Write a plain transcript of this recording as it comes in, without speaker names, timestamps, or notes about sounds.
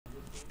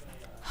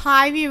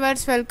Hi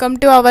viewers, welcome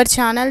to our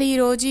channel.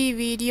 ఈరోజు ఈ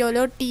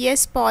వీడియోలో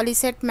టీఎస్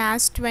పాలిసెట్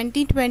మ్యాథ్స్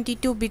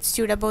 2022 బిట్స్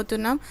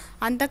చూడబోతున్నాం.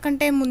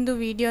 అంతకంటే ముందు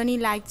వీడియోని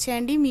లైక్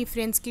చేయండి, మీ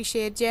ఫ్రెండ్స్కి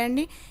షేర్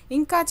చేయండి.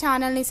 ఇంకా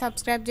ఛానల్ని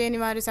సబ్స్క్రైబ్ చేయని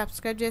వారు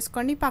సబ్స్క్రైబ్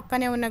చేసుకోండి,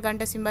 పక్కనే ఉన్న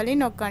గంట సింబల్ని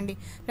నొక్కండి.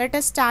 Let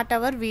us start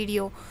our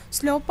video.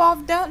 Slope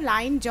of the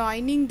line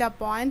joining the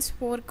points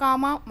 4,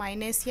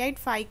 -8,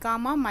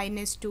 5,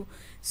 -2.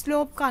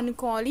 Slope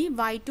కనుక్కోవాలి.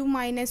 y2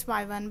 minus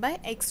y1 by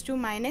x2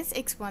 minus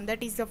x1.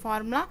 That is the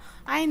formula,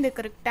 and the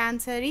correct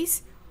answer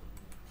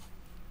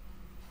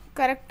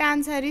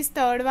is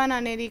third one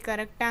అనేది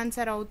correct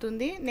answer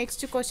అవుతుంది.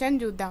 Next question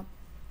చూద్దాం.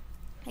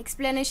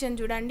 Explanation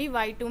చూడండి.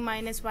 y2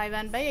 minus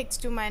y1 by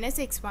x2 minus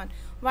x1.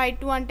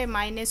 y2 అంటే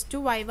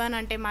 -2, y1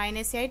 అంటే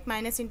 -8,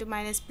 minus into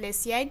minus plus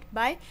 8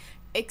 by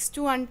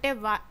x2 అంటే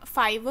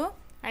 5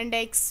 and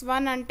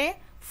x1 అంటే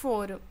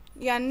 4.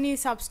 ఇవన్నీ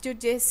substitute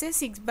చేస్తే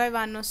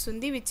 6/1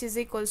 వస్తుంది, విచ్ ఈజ్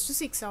ఈక్వల్స్ టు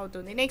 6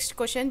 అవుతుంది. నెక్స్ట్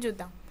క్వశ్చన్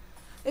చూద్దాం.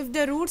 If the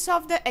roots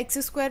of the x²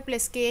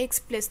 plus kx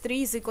plus 3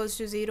 is equals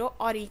to 0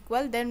 or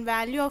equal, then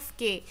value of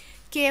k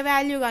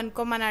value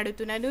కనుక్కోమని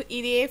అడుగుతున్నాడు.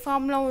 ఇది ఏ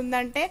ఫామ్లో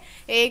ఉందంటే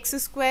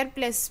ax²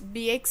 plus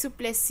bx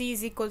plus c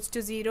is equals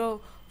to 0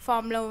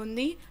 ఫామ్లో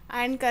ఉంది.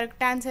 And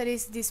correct answer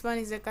is this one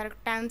is the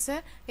correct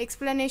answer.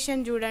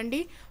 Explanation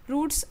చూడండి.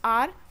 Roots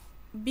are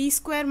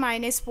b²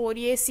 minus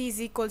 4ac is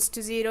equals to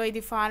 0.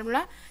 ఇది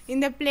formula.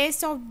 In the place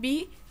of b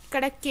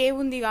ఇక్కడ k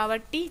ఉంది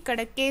కాబట్టి ఇక్కడ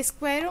k²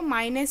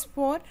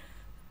 -4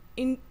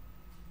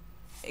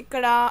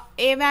 ఇక్కడ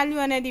a value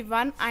అనేది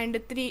 1 అండ్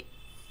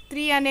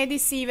 3 అనేది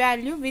c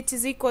value, which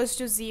is equals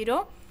to 0.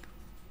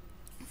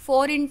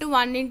 4 into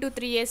 1 into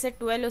 3 వేస్తే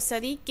 12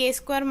 వస్తుంది. k²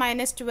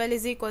 -12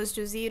 is equals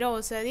to 0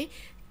 వస్తుంది.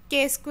 k²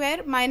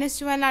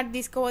 -12 అటు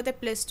తీసుకుపోతే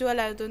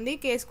 +12 అవుతుంది.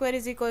 k²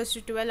 is equals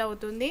to 12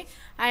 అవుతుంది.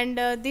 అండ్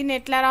దీన్ని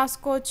ఎట్లా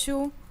రాసుకోవచ్చు?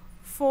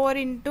 4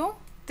 into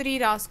 3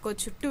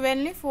 రాసుకోవచ్చు.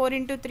 12ని 4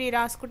 into 3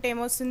 రాసుకుంటే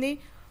ఏమొస్తుంది?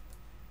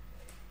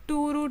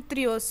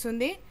 2√3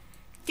 వస్తుంది.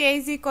 k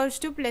is equals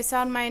to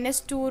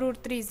 ±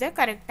 2√3 is the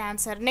correct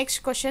answer. Next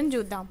question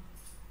చూద్దాం.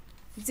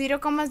 0,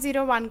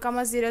 0, 1,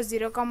 0,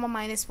 0,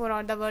 -4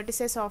 are the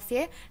vertices of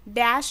a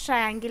dash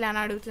triangle అని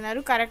అడుగుతున్నారు.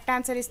 Correct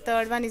answer is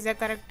third one is the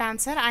correct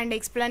answer. And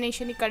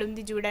explanation ఇక్కడ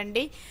ఉంది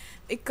చూడండి.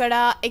 ఇక్కడ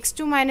x2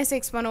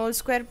 - x1 whole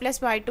square plus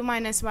y2 -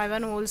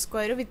 y1 whole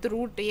square with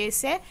route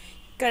వేస్తే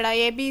ఇక్కడ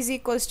ab is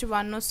equals to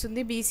 1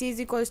 వస్తుంది, bc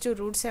is equals to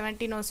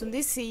 √17 వస్తుంది,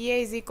 ca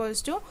ఈజ్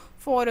ఈక్వల్స్ టు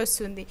 4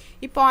 వస్తుంది.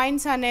 ఈ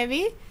పాయింట్స్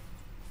అనేవి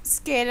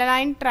స్కేల్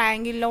లైన్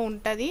ట్రయాంగిల్లో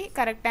ఉంటుంది.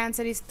 Correct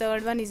answer is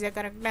third one is the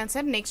correct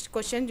answer. Next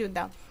question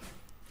చూద్దాం.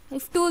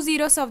 If two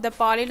zeros of the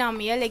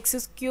polynomial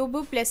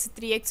x³ plus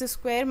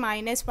 3x²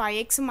 minus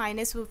 5x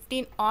minus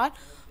 15 are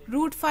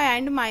 √5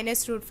 and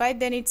 -√5,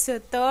 then its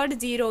third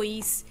zero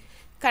is.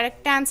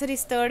 Correct answer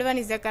is third one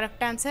is the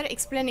correct answer.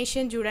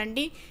 Explanation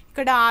చూడండి.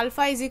 ఇక్కడ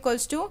alpha is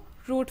equals to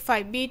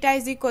 √5, beta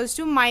is equals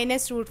to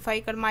 -√5.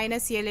 ఇక్కడ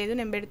minus ఇవ్వలేదు,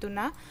 నేను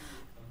పెడుతున్నా.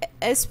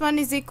 s1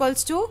 is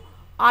equals to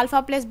alpha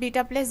plus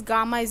beta plus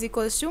gamma is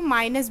equals to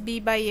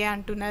 -b/a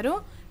అంటున్నారు.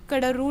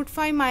 ఇక్కడ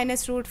 √5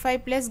 - √5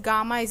 plus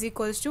gamma is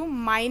equals to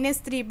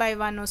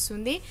 -3/1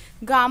 వస్తుంది.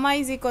 Gamma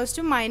is equals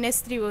to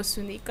 -3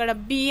 వస్తుంది. ఇక్కడ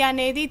b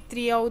అనేది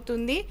 3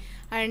 అవుతుంది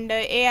అండ్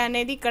a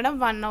అనేది ఇక్కడ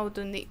 1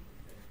 అవుతుంది.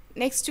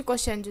 నెక్స్ట్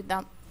క్వశ్చన్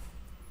చూద్దాం.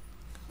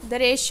 The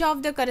ratio of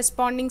the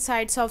corresponding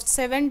sides of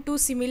 7 two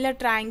similar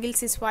triangles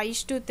is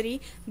 5:3.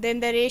 Then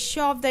the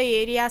ratio of the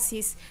areas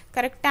is.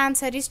 Correct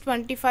answer is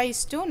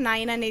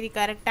 25:9 అనేది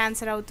కరెక్ట్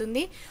ఆన్సర్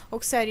అవుతుంది.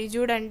 ఒకసారి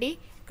చూడండి.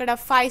 ఇక్కడ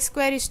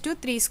 5²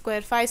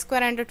 3²,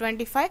 5² అంటే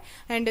 25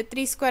 అండ్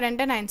 3²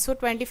 అంటే 9, సో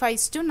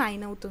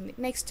 25:9 అవుతుంది.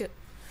 Next,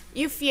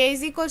 if a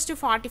is equals to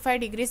 45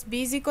 degrees, b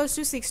is equals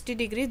to 60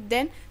 degrees,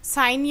 then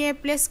sin a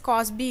plus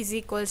cos b is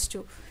equals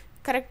to.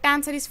 Correct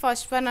answer is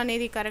first one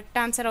అనేది correct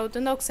answer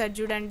అవుతుంది. ఒకసారి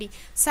చూడండి.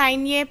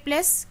 sin a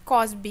plus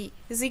cos b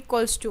is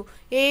equals to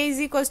a is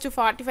equals to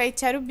 45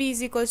 ఇచ్చారు, b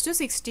is equals to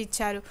 60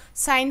 ఇచ్చారు.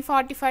 sin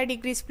 45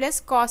 degrees plus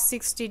cos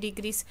 60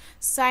 degrees.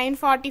 sin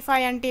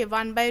 45 అంటే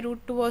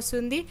 1/√2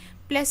 వస్తుంది,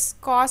 plus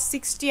cos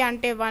 60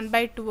 అంటే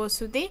 1/2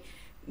 వస్తుంది.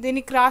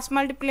 దీన్ని క్రాస్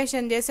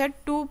మల్టిప్లికేషన్ చేస్తే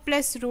 2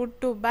 +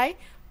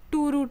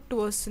 √2/2√2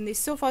 వస్తుంది.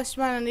 సో ఫస్ట్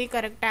వన్ అనేది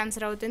కరెక్ట్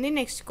ఆన్సర్ అవుతుంది.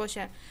 Next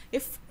question.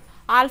 If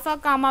alpha,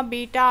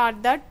 beta are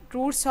the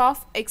roots of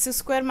x²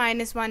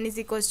 - 1 is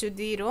equals to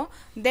 0,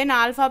 then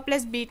alpha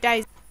plus beta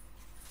is.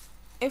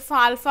 If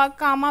alpha,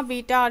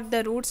 beta are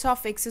the roots of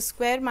x²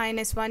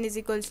 - 1 is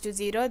equals to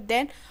 0,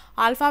 then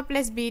alpha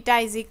plus beta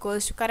is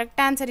equals to. Correct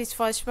answer is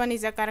first one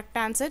is the correct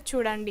answer.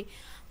 చూడండి.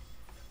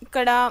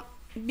 ఇక్కడ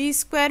b²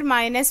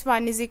 -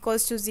 1 is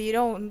equals to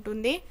 0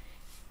 ఉంటుంది.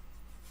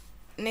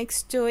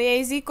 Next a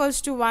is equals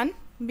to 1,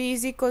 b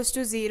is equals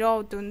to 0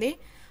 అవుతుంది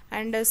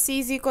and c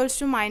is equals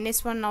to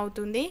 -1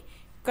 అవుతుంది.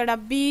 ఇక్కడ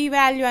b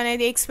value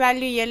అనేది x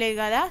value ఇవ్వలేదు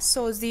కదా,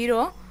 so 0.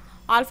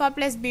 Alpha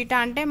plus beta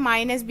అంటే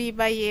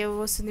 -b/a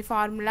వస్తుంది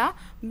ఫార్ములా.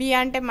 b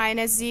అంటే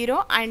 -0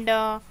 అండ్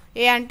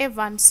a అంటే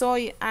 1, సో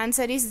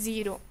ఆన్సర్ ఈజ్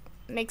 0.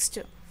 నెక్స్ట్,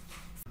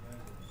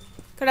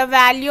 ఇక్కడ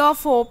వాల్యూ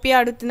ఆఫ్ ఓపీ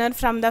అడుగుతున్నారు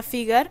from the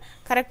figure.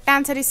 Correct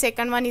answer ఈ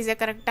second one is the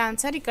correct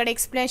answer. ఇక్కడ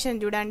ఎక్స్ప్లెనేషన్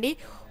చూడండి.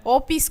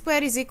 OP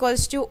square is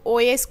equals to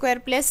OA square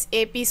plus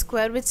AP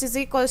square, which is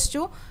equals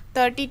to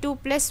 32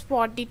 plus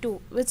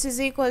 42, which is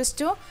equals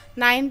to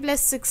 9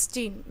 plus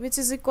 16, which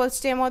is equals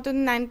to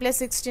 9 plus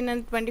 16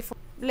 and 24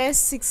 plus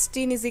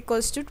 16 is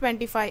equals to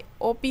 25.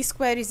 OP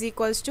square is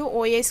equals to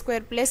OA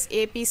square plus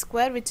AP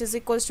square, which is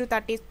equals to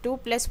 32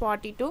 plus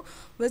 42,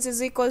 which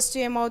is equals to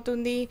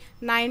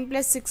 9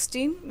 plus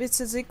 16, which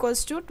is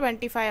equals to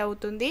 25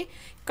 అవుతుంది.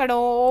 ఇక్కడ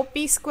OP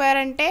square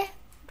అంటే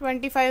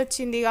 25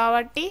 వచ్చింది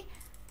కాబట్టి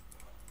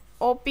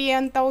OP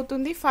ఎంత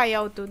అవుతుంది 5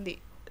 అవుతుంది.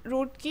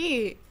 రూట్కి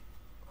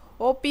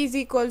OP is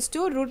equals to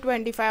root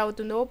 25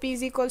 అవుతుంది. OP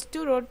is equals to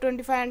root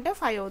 25 అంటే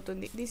 5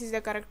 అవుతుంది. This is the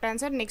correct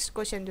answer. Next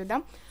question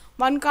చూద్దాం.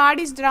 One card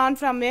is drawn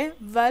from A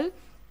well.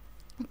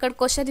 ఇక్కడ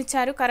క్వశ్చన్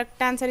ఇచ్చారు.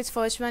 Correct answer is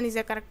first one is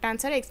the correct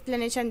answer.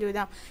 Explanation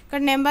చూద్దాం.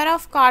 ఇక్కడ number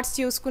of cards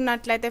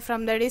చూసుకున్నట్లయితే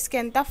from the disc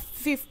ఎంత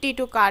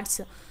 52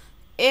 cards.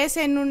 ఏస్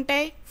ఎన్ని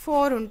ఉంటాయి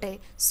 4 ఉంటాయి.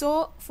 సో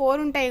 4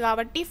 ఉంటాయి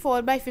కాబట్టి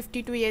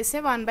 4/52 చేస్తే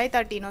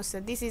 1/13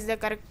 వస్తుంది. This is the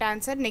correct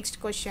answer. Next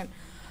question.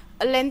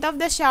 Length of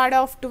the shadow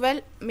of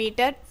 12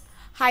 metre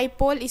high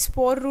pole is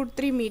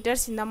 4√3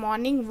 meters in the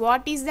morning.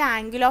 What is the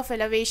angle of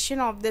elevation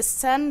of the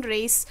sun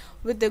rays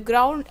with the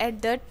ground at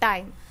that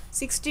time?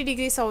 60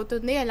 degrees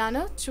అవుతుంది.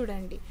 ఎలానో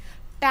చూడండి.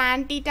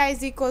 tan theta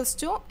is equals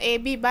to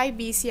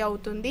AB/BC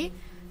అవుతుంది.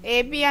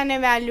 AB అనే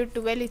value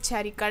 12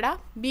 ఇచ్చారు. ఇక్కడ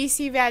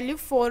BC value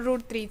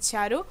 4√3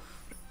 ఇచ్చారు.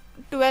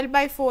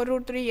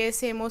 12/4√3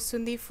 చేస్తే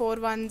ఏమొస్తుంది 4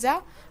 1s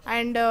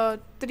అండ్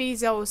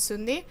 3s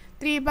వస్తుంది.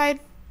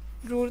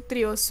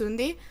 3/√3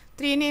 వస్తుంది.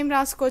 3ని ఏం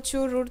రాసుకోవచ్చు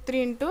 √3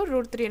 ఇంటూ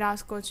 √3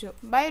 రాసుకోవచ్చు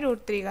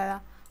 /√3 కదా.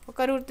 ఒక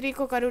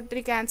 √3కి ఒక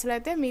 √3 క్యాన్సిల్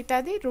అయితే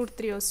మిగతాది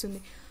 √3 వస్తుంది.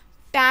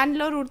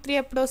 ట్యాన్లో √3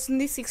 ఎప్పుడు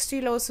వస్తుంది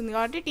 60లో వస్తుంది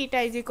కాబట్టి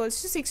θ ఈజ్ ఈక్వల్స్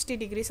టు 60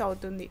 డిగ్రీస్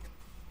అవుతుంది.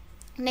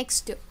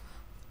 Next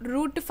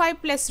 √5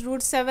 plus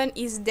 √7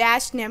 is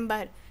dash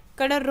number.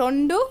 ఇక్కడ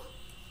 2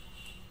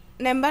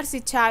 నెంబర్స్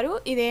ఇచ్చారు.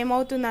 ఇది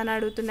ఏమవుతుంది అని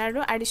అడుగుతున్నాడు.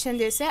 అడిషన్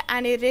చేస్తే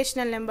అండ్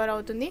ఇర్రేషనల్ నెంబర్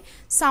అవుతుంది.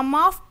 Some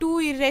of 2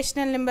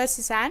 irrational numbers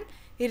is and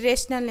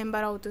irrational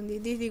number అవుతుంది.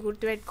 ఇది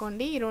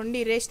గుర్తుపెట్టుకోండి. ఈ 2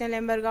 ఇర్రేషనల్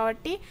నెంబర్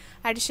కాబట్టి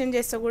అడిషన్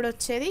చేస్తే కూడా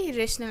వచ్చేది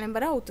ఇర్రేషనల్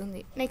నెంబర్ అవుతుంది.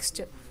 Next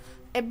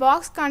A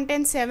box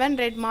contains 7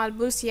 red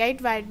marbles 8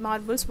 white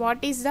marbles.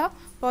 What is the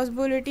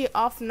possibility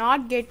of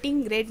not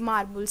getting red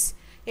marbles?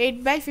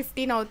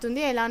 8/15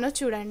 అవుతుంది. ఎలానో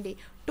చూడండి.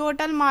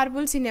 Total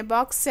marbles in a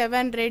box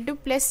 7 red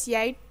plus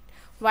 8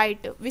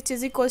 white which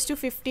is equals to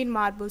 15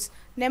 marbles.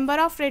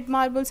 Number of red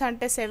marbles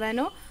అంటే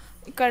 7.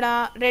 ఇక్కడ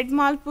red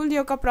marble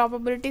యొక్క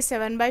probability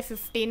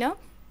 7/15.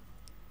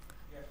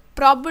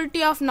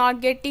 Probability of not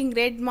getting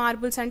red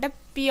marbles అంటే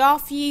P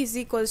of E is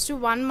equals to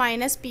 1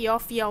 minus P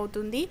of E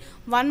అవుతుంది.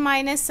 1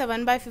 minus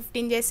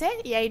 7/15 చేస్తే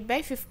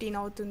 8/15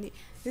 అవుతుంది.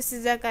 This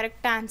is the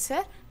correct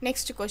answer.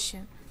 Next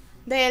question.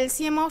 The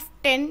LCM of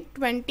 10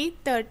 20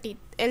 30.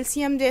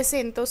 LCM చేస్తే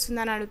ఎంత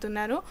వస్తుందని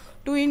అడుగుతున్నారు.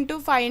 2 ×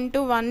 5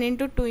 × 1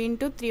 × 2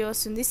 × 3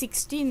 వస్తుంది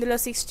 60. ఇందులో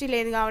 60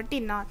 లేదు కాబట్టి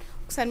నాట్.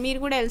 ఒకసారి మీరు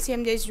కూడా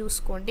ఎల్సిఎం చేసి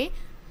చూసుకోండి.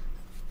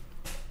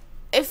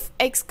 If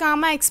x,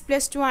 x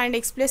plus 2 and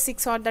x plus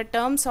 6 are the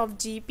terms of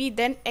GP,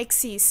 then x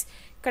is.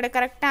 ఇక్కడ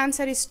correct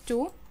answer is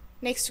 2.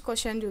 Next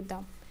question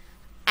చూద్దాం.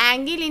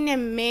 Angle in a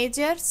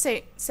major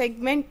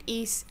segment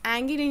is.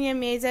 Angle in a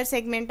major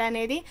segment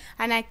అనేది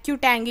అన్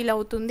acute angle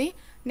అవుతుంది.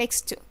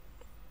 Next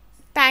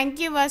thank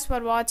you verse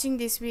for watching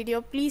this video.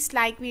 Please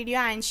like video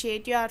and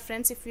share to your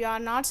friends. If you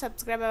are not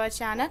subscribe our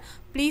channel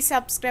please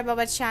subscribe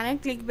our channel.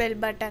 Click bell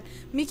button.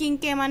 మీకు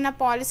ఇంకేమన్నా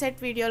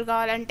POLYCET వీడియోలు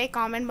కావాలంటే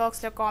comment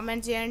బాక్స్లో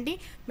comment చేయండి.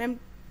 మేము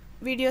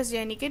videos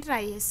చేయడానికి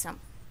try చేస్తాం.